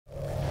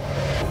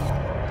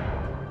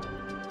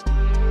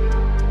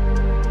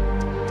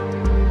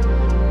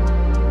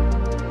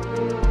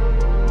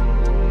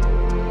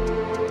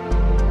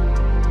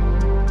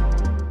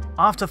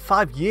After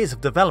 5 years of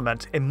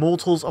development,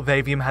 Immortals of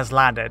Aveum has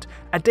landed,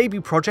 a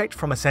debut project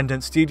from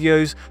Ascendant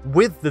Studios,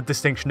 with the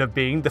distinction of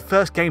being the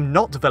first game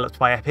not developed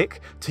by Epic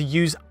to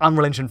use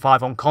Unreal Engine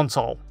 5 on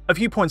console. A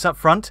few points up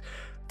front.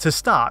 To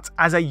start,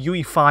 as a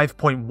UE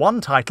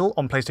 5.1 title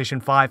on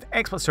PlayStation 5,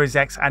 Xbox Series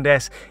X and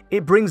S,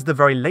 it brings the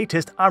very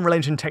latest Unreal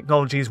Engine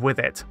technologies with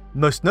it.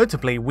 Most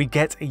notably, we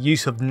get a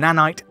use of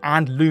nanite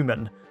and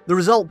lumen, the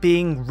result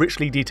being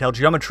richly detailed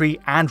geometry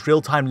and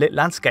real-time lit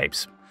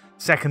landscapes.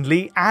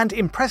 Secondly, and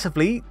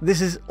impressively,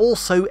 this is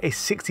also a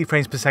 60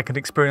 frames per second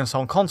experience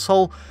on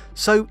console,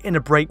 so in a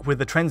break with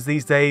the trends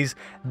these days,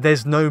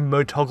 there's no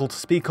mode toggle to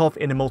speak of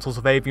in Immortals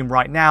of Aveum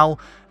right now,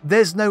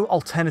 there's no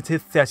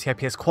alternative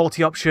 30fps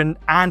quality option,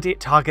 and it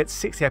targets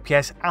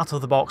 60fps out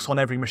of the box on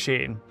every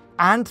machine.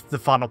 And the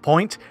final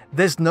point,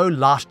 there's no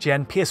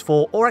last-gen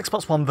PS4 or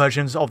Xbox One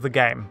versions of the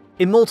game.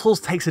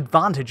 Immortals takes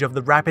advantage of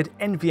the rapid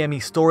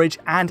NVMe storage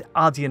and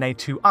RDNA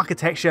 2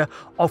 architecture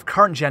of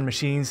current-gen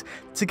machines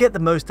to get the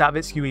most out of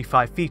its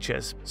UE5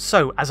 features.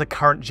 So, as a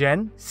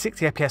current-gen,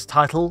 60fps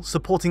title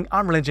supporting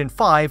Unreal Engine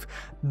 5,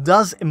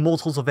 does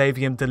Immortals of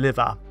Aveum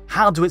deliver?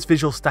 How do its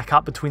visuals stack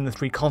up between the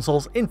three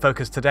consoles in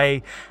focus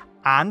today?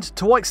 And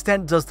to what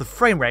extent does the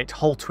frame rate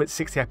hold to its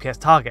 60fps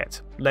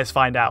target? Let's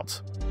find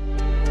out.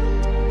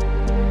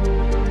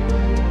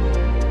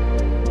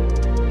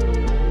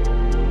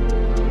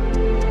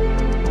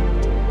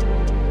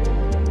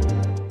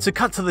 To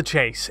cut to the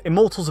chase,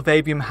 Immortals of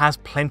Aveum has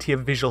plenty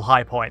of visual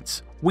high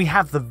points. We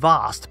have the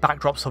vast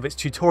backdrops of its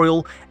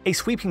tutorial, a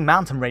sweeping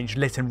mountain range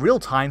lit in real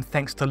time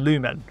thanks to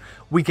lumen.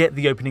 We get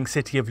the opening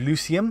city of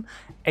Lucium,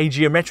 a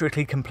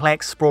geometrically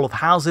complex sprawl of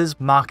houses,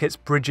 markets,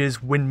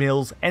 bridges,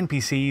 windmills,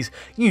 NPCs,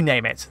 you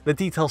name it, the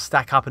details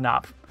stack up and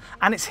up.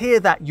 And it's here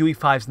that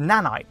UE5's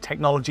nanite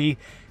technology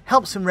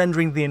helps in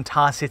rendering the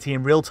entire city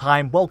in real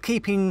time while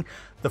keeping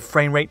the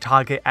frame rate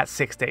target at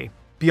 60.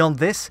 Beyond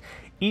this,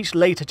 each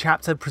later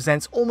chapter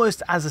presents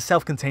almost as a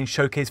self-contained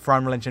showcase for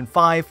Unreal Engine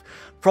 5,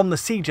 from the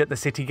siege at the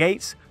city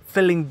gates,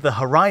 filling the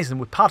horizon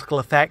with particle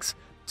effects,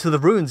 to the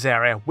ruins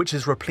area, which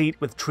is replete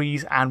with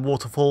trees and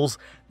waterfalls.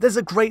 There's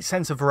a great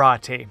sense of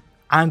variety.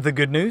 And the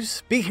good news,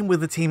 speaking with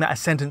the team at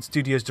Ascendant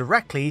Studios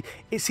directly,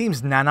 it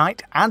seems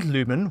nanite and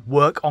lumen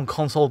work on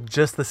console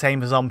just the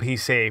same as on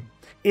PC.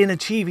 In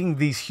achieving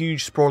these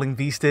huge sprawling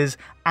vistas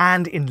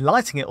and in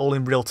lighting it all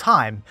in real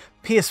time,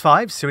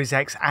 PS5, Series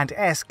X and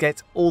S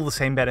get all the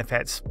same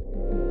benefits.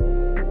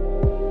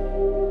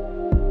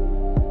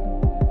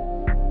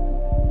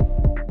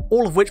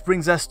 All of which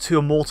brings us to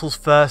Immortals'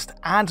 first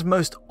and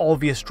most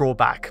obvious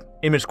drawback,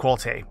 image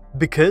quality.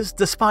 Because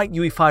despite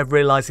UE5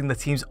 realising the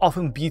team's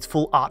often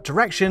beautiful art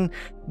direction,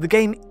 the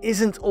game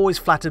isn't always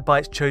flattered by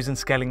its chosen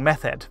scaling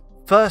method.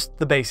 First,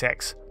 the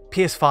basics.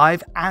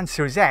 PS5 and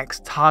Series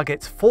X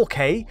targets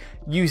 4K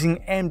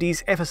using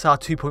AMD's FSR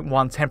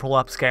 2.1 temporal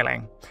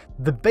upscaling.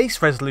 The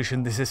base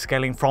resolution this is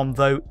scaling from,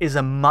 though, is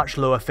a much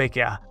lower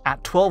figure,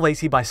 at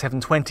 1280 by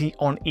 720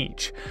 on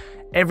each.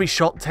 Every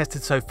shot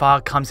tested so far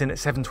comes in at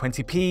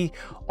 720p,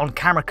 on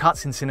camera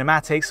cuts in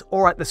cinematics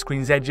or at the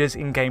screen's edges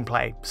in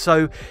gameplay,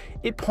 so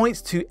it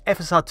points to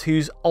FSR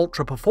 2's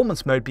ultra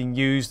performance mode being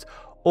used,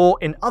 or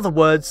in other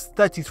words,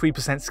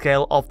 33%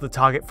 scale of the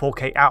target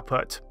 4K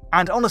output.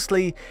 And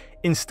honestly,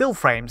 in still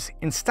frames,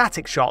 in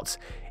static shots,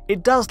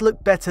 it does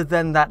look better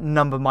than that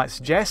number might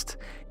suggest.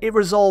 It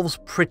resolves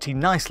pretty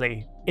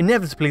nicely.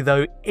 Inevitably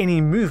though, any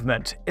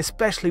movement,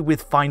 especially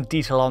with fine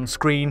detail on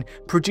screen,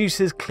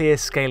 produces clear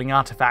scaling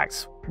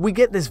artifacts. We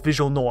get this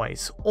visual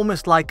noise,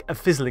 almost like a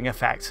fizzling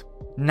effect.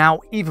 Now,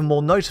 even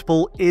more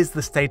notable is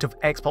the state of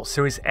Xbox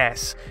Series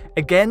S.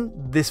 Again,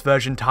 this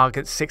version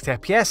targets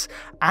 60fps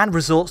and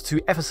resorts to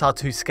FSR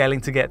 2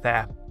 scaling to get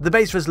there. The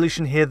base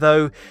resolution here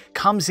though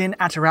comes in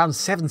at around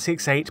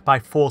 768 by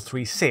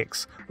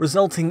 436,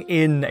 resulting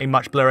in a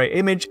much blurrier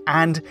image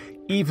and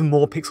even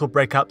more pixel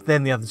breakup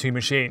than the other two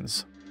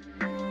machines.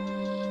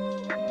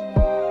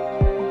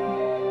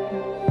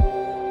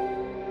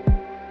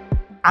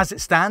 As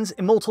it stands,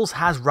 Immortals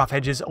has rough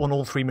edges on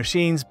all three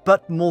machines,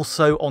 but more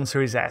so on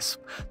Series S.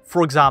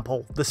 For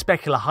example, the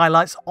specular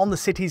highlights on the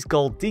city's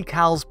gold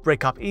decals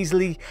break up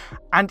easily,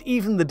 and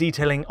even the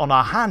detailing on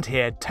our hand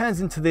here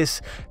turns into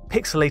this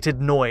pixelated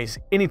noise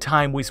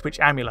anytime we switch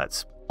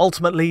amulets.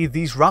 Ultimately,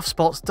 these rough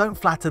spots don't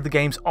flatter the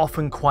game's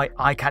often quite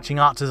eye-catching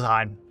art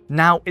design.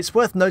 Now, it's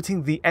worth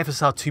noting the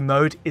FSR 2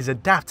 mode is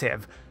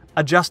adaptive,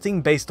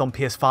 adjusting based on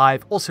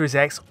PS5 or Series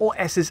X or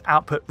S's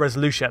output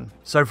resolution.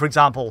 So for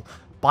example,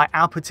 by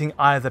outputting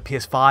either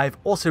PS5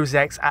 or Series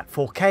X at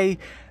 4K,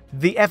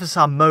 the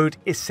FSR mode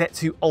is set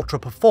to Ultra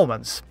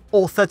Performance,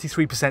 or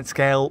 33%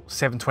 scale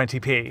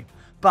 720p.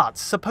 But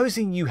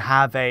supposing you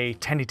have a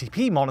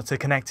 1080p monitor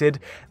connected,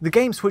 the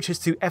game switches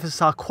to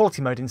FSR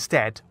Quality mode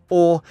instead,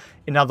 or,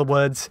 in other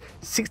words,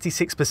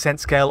 66%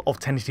 scale of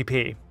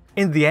 1080p.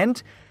 In the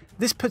end,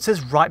 this puts us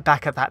right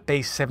back at that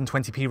base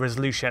 720p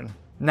resolution.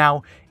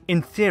 Now,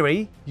 in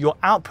theory, your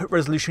output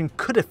resolution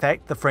could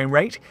affect the frame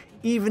rate,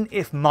 even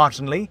if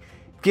marginally,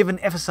 given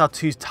FSR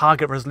 2's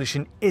target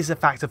resolution is a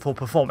factor for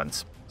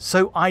performance.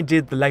 So I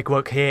did the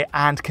legwork here,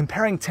 and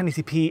comparing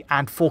 1080p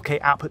and 4K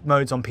output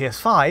modes on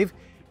PS5,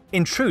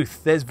 in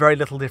truth there's very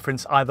little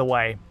difference either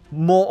way.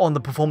 More on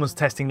the performance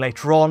testing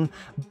later on,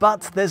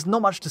 but there's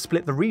not much to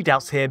split the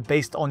readouts here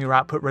based on your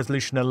output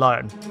resolution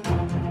alone.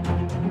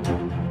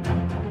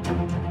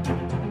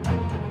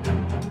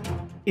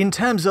 In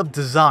terms of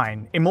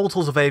design,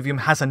 Immortals of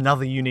Aveum has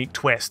another unique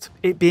twist,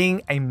 it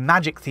being a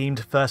magic-themed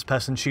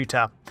first-person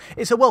shooter.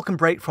 It's a welcome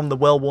break from the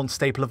well-worn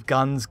staple of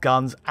guns,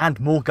 and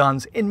more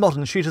guns in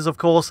modern shooters of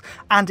course,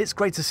 and it's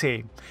great to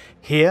see.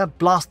 Here,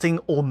 blasting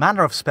all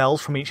manner of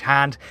spells from each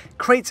hand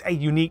creates a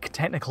unique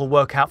technical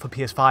workout for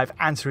PS5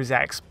 and Series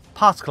X.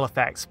 Particle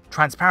effects,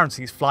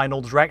 transparencies fly in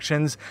all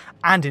directions,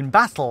 and in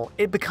battle,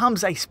 it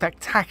becomes a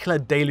spectacular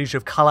deluge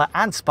of colour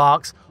and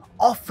sparks,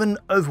 often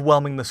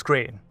overwhelming the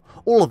screen.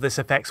 All of this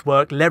effects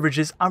work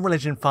leverages Unreal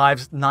Engine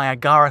 5's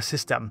Niagara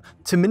system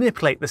to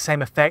manipulate the same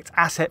effect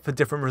asset for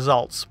different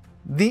results.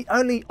 The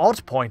only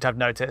odd point I've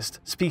noticed,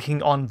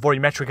 speaking on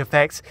volumetric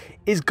effects,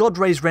 is God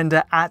Ray's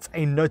render at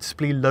a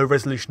noticeably low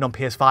resolution on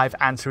PS5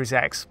 and Series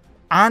X.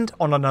 And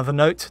on another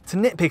note, to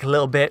nitpick a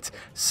little bit,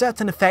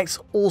 certain effects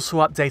also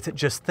update at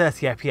just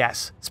 30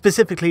 FPS.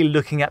 Specifically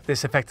looking at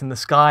this effect in the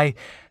sky,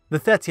 the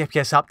 30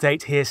 FPS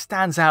update here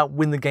stands out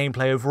when the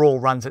gameplay overall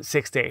runs at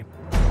 60.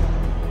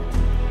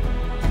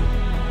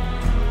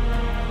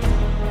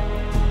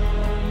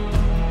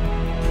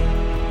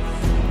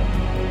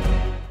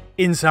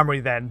 In summary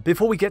then,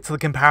 before we get to the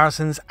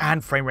comparisons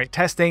and framerate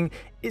testing,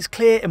 it's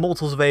clear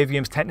Immortals of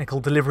Aveum's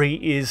technical delivery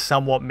is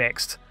somewhat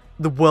mixed.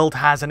 The world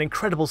has an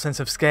incredible sense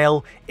of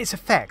scale, its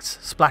effects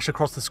splash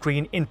across the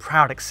screen in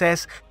proud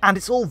excess, and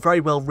it's all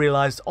very well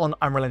realised on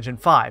Unreal Engine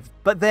 5.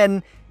 But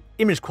then,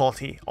 image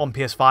quality on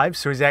PS5,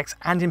 Series X,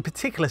 and in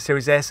particular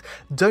Series S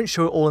don't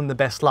show it all in the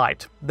best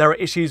light. There are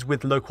issues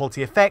with low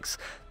quality effects,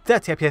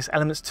 30 FPS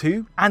elements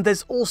too, and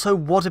there's also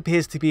what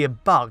appears to be a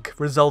bug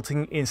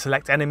resulting in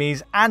select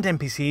enemies and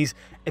NPCs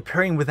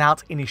appearing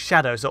without any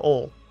shadows at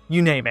all.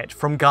 You name it,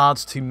 from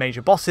guards to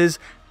major bosses,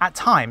 at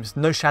times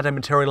no shadow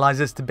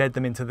materializes to bed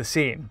them into the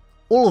scene.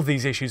 All of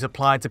these issues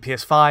apply to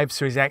PS5,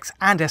 Series X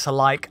and S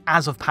alike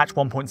as of patch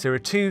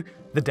 1.02,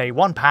 the day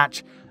 1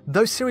 patch,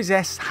 though Series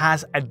S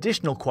has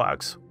additional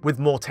quirks, with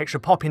more texture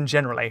pop-in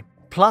generally.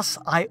 Plus,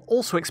 I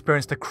also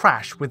experienced a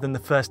crash within the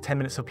first 10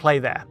 minutes of play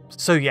there.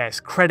 So yes,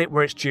 credit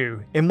where it's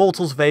due.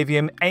 Immortals of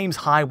Aveum aims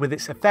high with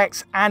its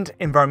effects and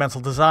environmental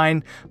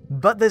design,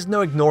 but there's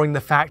no ignoring the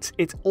fact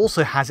it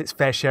also has its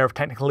fair share of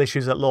technical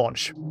issues at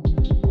launch.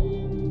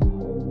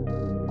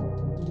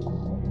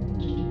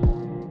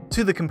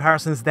 To the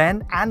comparisons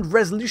then, and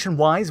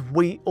resolution-wise,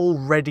 we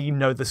already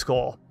know the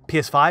score.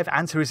 PS5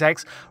 and Series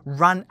X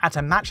run at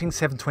a matching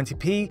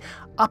 720p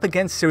up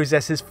against Series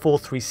S's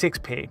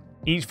 436p.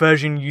 Each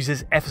version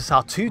uses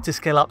FSR2 to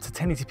scale up to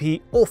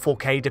 1080p or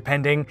 4K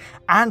depending,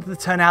 and the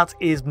turnout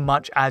is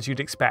much as you'd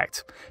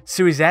expect.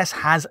 Series S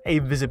has a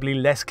visibly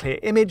less clear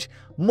image,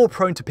 more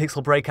prone to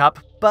pixel breakup,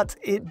 but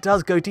it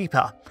does go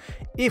deeper.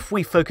 If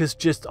we focus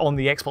just on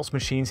the Xbox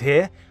machines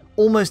here,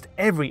 almost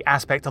every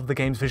aspect of the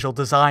game's visual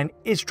design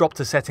is dropped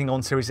to setting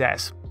on Series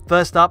S.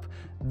 First up,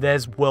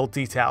 there's world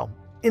detail.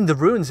 In the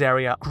ruins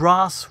area,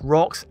 grass,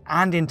 rocks,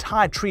 and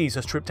entire trees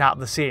are stripped out of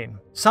the scene.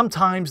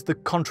 Sometimes the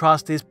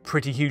contrast is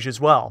pretty huge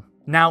as well.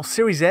 Now,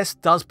 Series S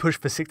does push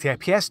for 60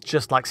 FPS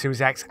just like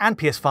Series X and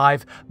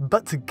PS5,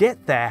 but to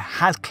get there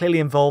has clearly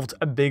involved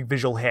a big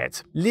visual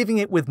hit, leaving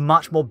it with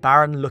much more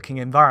barren looking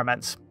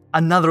environments.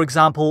 Another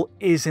example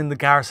is in the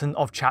garrison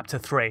of Chapter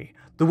 3.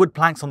 The wood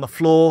planks on the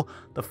floor,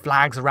 the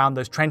flags around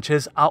those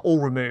trenches are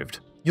all removed.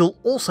 You'll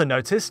also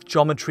notice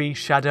geometry,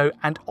 shadow,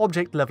 and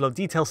object level of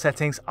detail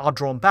settings are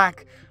drawn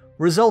back,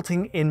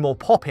 resulting in more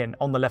pop-in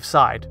on the left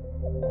side.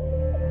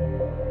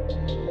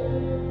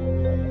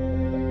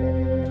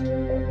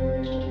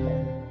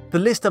 The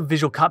list of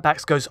visual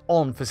cutbacks goes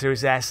on for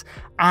Series S,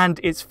 and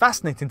it's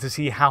fascinating to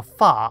see how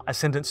far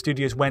Ascendant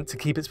Studios went to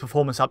keep its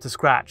performance up to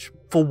scratch.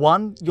 For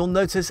one, you'll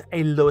notice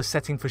a lower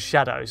setting for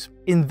shadows.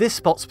 In this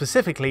spot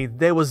specifically,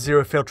 there was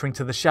zero filtering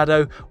to the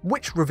shadow,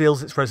 which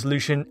reveals its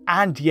resolution,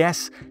 and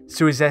yes,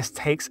 Series S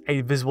takes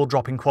a visible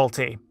drop in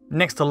quality.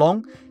 Next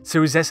along,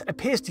 Series S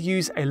appears to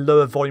use a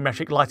lower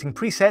volumetric lighting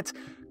preset,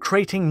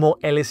 creating more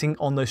aliasing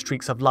on those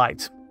streaks of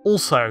light.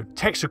 Also,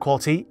 texture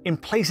quality, in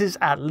places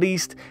at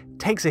least,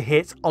 takes a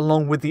hit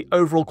along with the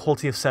overall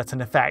quality of certain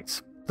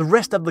effects. The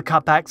rest of the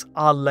cutbacks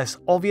are less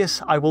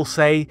obvious, I will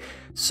say,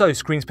 so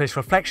screen space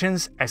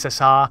reflections,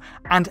 SSR,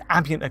 and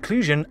ambient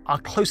occlusion are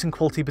close in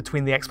quality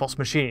between the Xbox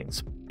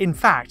machines. In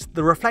fact,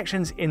 the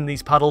reflections in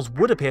these puddles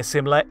would appear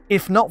similar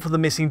if not for the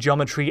missing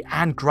geometry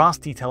and grass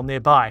detail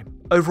nearby.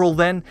 Overall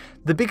then,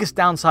 the biggest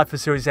downside for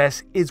Series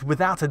S is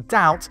without a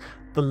doubt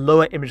the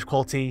lower image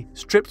quality,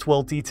 stripped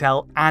world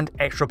detail, and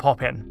extra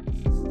pop-in.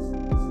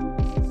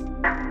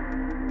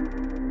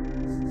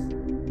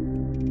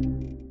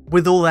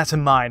 With all that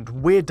in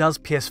mind, where does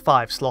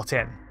PS5 slot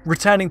in?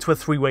 Returning to a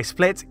three-way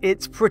split,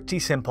 it's pretty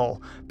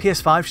simple.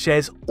 PS5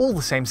 shares all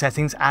the same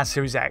settings as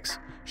Series X.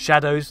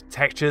 Shadows,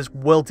 textures,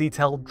 world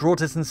detail, draw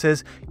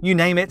distances, you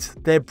name it,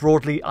 they're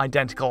broadly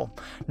identical.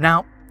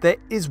 Now, There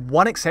is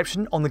one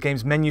exception on the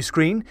game's menu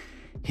screen.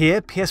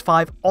 Here,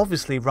 PS5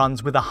 obviously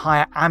runs with a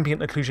higher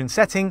ambient occlusion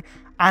setting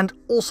and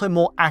also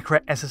more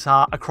accurate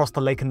SSR across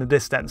the lake in the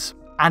distance.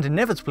 And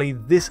inevitably,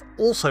 this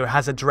also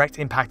has a direct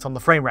impact on the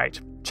frame rate.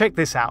 Check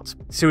this out.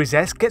 Series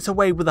S gets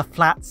away with a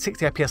flat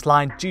 60 FPS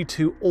line due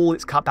to all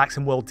its cutbacks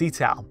in world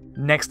detail.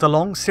 Next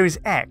along, Series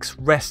X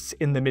rests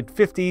in the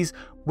mid-50s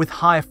with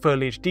higher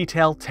foliage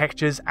detail,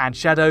 textures and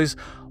shadows,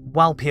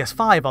 while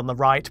PS5 on the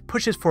right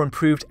pushes for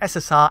improved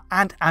SSR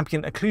and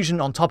ambient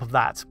occlusion on top of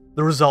that.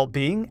 The result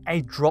being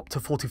a drop to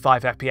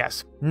 45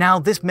 FPS. Now,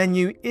 this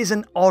menu is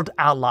an odd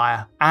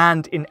outlier,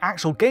 and in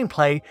actual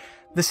gameplay,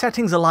 the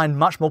settings align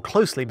much more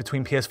closely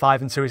between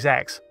PS5 and Series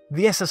X.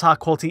 The SSR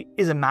quality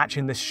is a match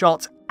in this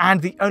shot,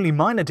 and the only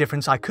minor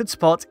difference I could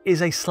spot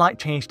is a slight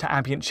change to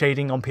ambient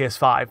shading on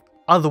PS5.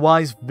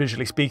 Otherwise,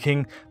 visually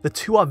speaking, the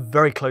two are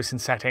very close in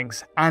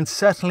settings, and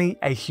certainly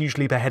a huge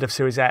leap ahead of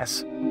Series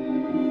S.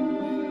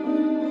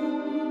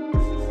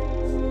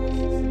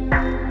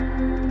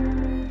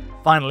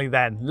 Finally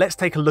then, let's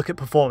take a look at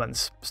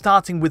performance.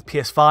 Starting with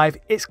PS5,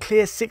 it's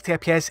clear 60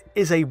 FPS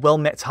is a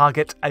well-met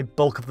target a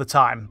bulk of the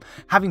time.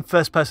 Having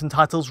first-person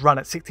titles run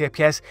at 60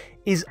 FPS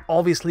is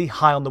obviously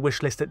high on the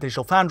wish list at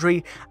Digital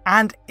Foundry,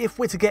 and if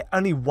we're to get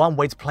only one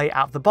way to play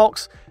out of the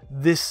box,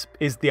 this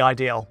is the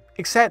ideal.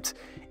 Except,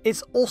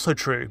 it's also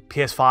true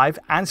PS5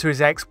 and Series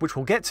X, which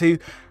we'll get to,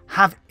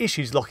 have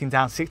issues locking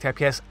down 60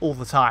 FPS all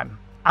the time.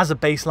 As a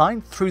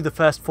baseline, through the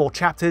first 4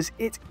 chapters,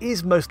 it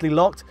is mostly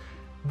locked.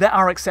 There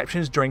are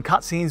exceptions during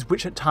cutscenes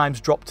which at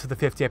times drop to the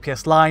 50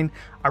 FPS line,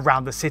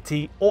 around the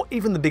city, or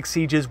even the big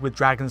sieges with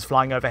dragons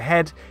flying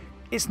overhead.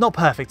 It's not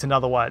perfect in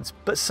other words,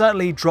 but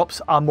certainly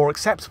drops are more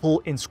acceptable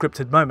in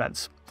scripted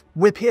moments.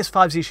 Where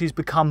PS5's issues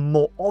become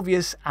more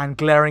obvious and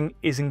glaring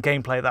is in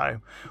gameplay though.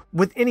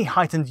 With any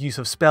heightened use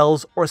of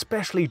spells, or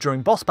especially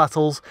during boss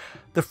battles,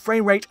 the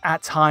frame rate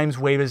at times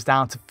wavers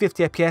down to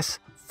 50 FPS,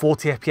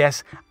 40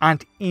 FPS,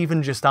 and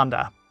even just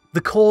under.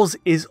 The cause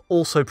is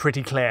also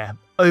pretty clear.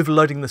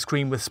 Overloading the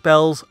screen with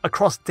spells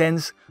across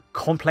dense,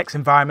 complex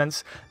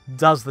environments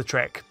does the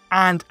trick.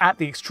 And at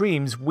the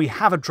extremes, we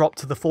have a drop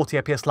to the 40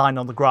 FPS line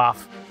on the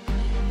graph.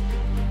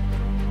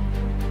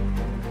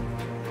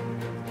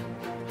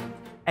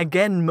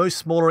 Again, most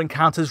smaller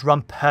encounters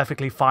run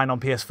perfectly fine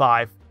on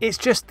PS5. It's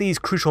just these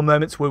crucial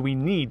moments where we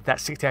need that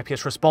 60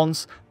 FPS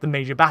response, the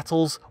major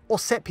battles, or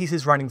set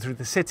pieces running through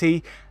the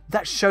city,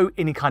 that show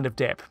any kind of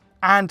dip.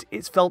 And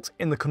it's felt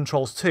in the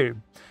controls too.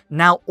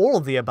 Now, all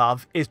of the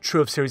above is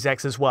true of Series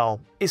X as well.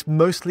 It's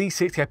mostly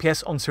 60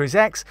 FPS on Series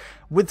X,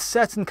 with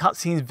certain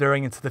cutscenes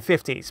veering into the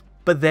 50s,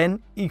 but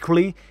then,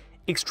 equally,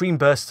 extreme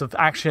bursts of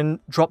action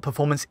drop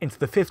performance into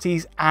the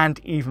 50s and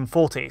even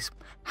 40s.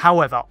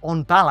 However,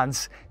 on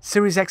balance,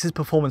 Series X's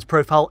performance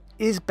profile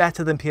is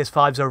better than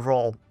PS5's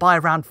overall, by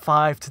around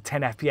 5 to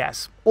 10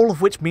 FPS, all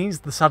of which means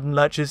the sudden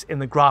lurches in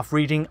the graph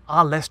reading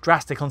are less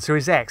drastic on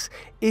Series X,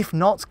 if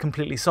not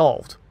completely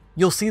solved.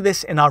 You'll see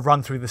this in our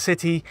run through the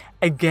city.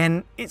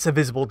 Again, it's a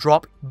visible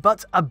drop,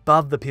 but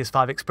above the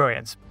PS5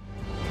 experience.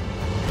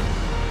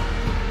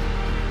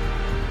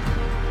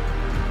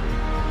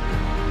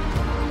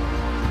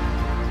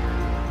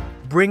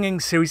 Bringing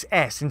Series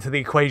S into the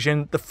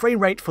equation, the frame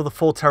rate for the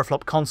 4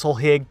 teraflop console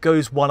here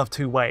goes one of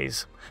two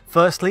ways.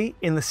 Firstly,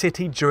 in the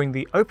city during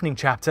the opening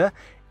chapter,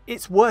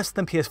 it's worse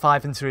than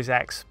PS5 and Series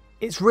X.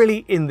 It's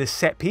really in this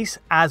set piece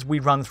as we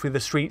run through the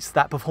streets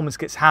that performance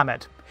gets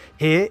hammered.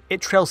 Here,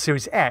 it trails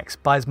Series X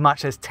by as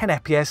much as 10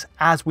 FPS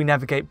as we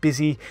navigate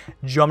busy,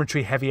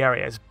 geometry-heavy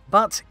areas.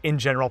 But in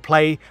general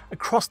play,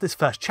 across this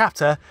first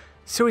chapter,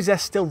 Series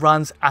S still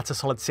runs at a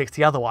solid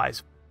 60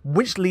 otherwise.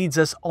 Which leads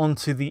us on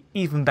to the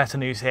even better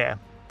news here.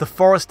 The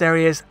forest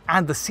areas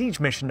and the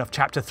siege mission of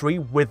Chapter 3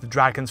 with the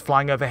dragons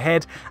flying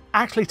overhead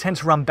actually tend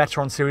to run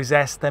better on Series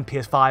S than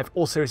PS5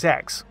 or Series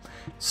X.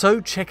 So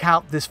check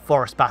out this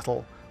forest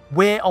battle.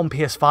 Where on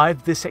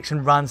PS5 this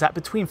section runs at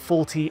between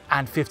 40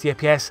 and 50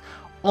 FPS,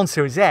 on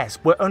Series S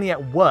we're only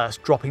at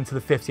worst dropping to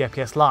the 50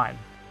 FPS line.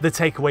 The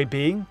takeaway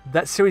being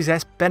that Series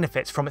S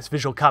benefits from its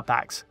visual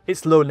cutbacks,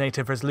 its low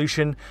native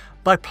resolution,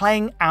 by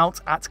playing out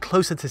at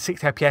closer to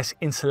 60 FPS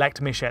in select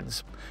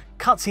missions.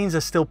 Cutscenes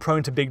are still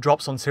prone to big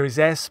drops on Series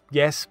S,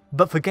 yes,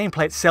 but for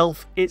gameplay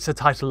itself, it's a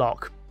tighter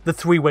lock. The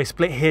three-way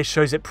split here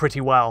shows it pretty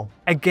well.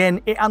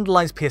 Again, it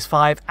underlines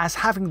PS5 as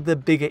having the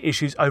bigger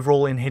issues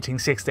overall in hitting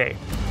 60.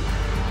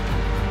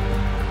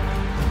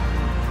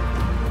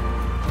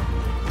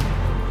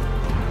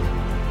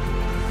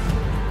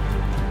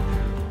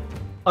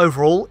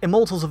 Overall,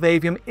 Immortals of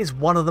Aveum is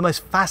one of the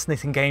most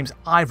fascinating games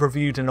I've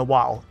reviewed in a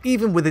while,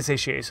 even with its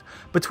issues.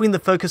 Between the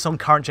focus on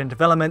current-gen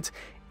development,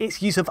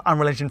 its use of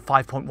Unreal Engine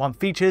 5.1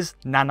 features,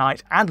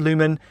 nanite and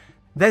lumen,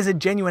 there's a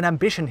genuine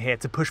ambition here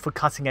to push for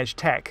cutting-edge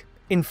tech.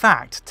 In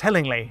fact,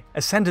 tellingly,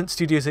 Ascendant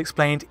Studios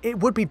explained it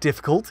would be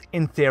difficult,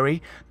 in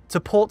theory, to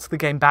port the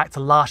game back to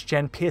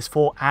last-gen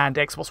PS4 and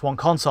Xbox One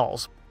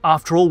consoles.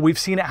 After all, we've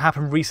seen it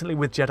happen recently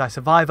with Jedi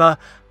Survivor,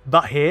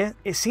 but here,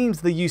 it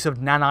seems the use of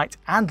nanite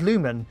and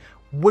lumen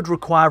would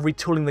require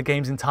retooling the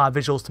game's entire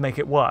visuals to make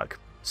it work.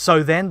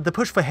 So then, the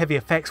push for heavy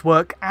effects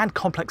work and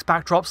complex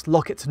backdrops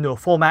lock it to newer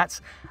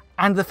formats,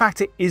 and the fact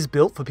it is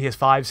built for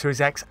PS5,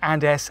 Series X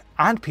and S,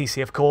 and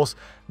PC of course,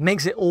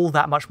 makes it all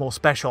that much more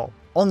special.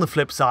 On the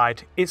flip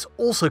side, it's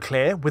also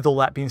clear, with all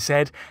that being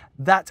said,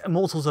 that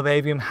Immortals of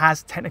Aveum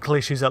has technical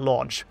issues at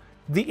launch.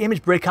 The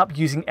image breakup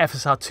using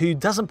FSR2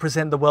 doesn't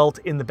present the world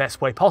in the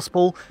best way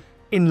possible,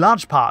 in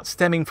large part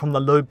stemming from the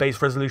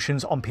low-based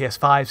resolutions on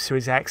PS5,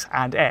 Series X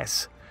and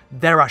S.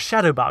 There are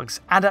shadow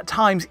bugs, and at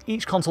times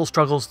each console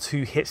struggles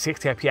to hit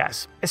 60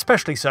 FPS,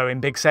 especially so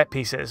in big set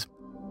pieces.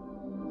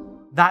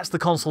 That's the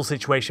console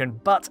situation,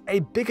 but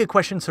a bigger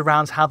question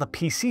surrounds how the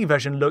PC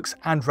version looks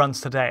and runs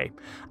today.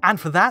 And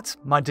for that,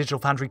 my Digital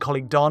Foundry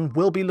colleague Don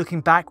will be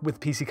looking back with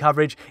PC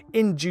coverage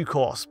in due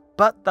course.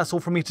 But that's all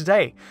from me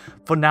today.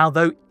 For now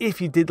though, if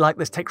you did like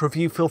this tech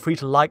review, feel free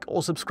to like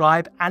or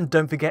subscribe, and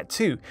don't forget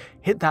to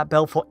hit that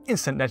bell for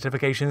instant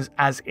notifications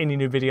as any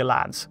new video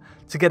lands.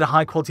 To get a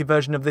high quality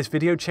version of this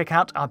video, check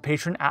out our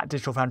Patreon at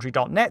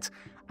digitalfoundry.net,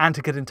 and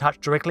to get in touch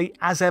directly,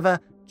 as ever,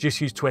 just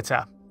use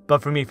Twitter.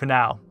 But from me for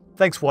now,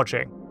 thanks for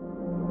watching.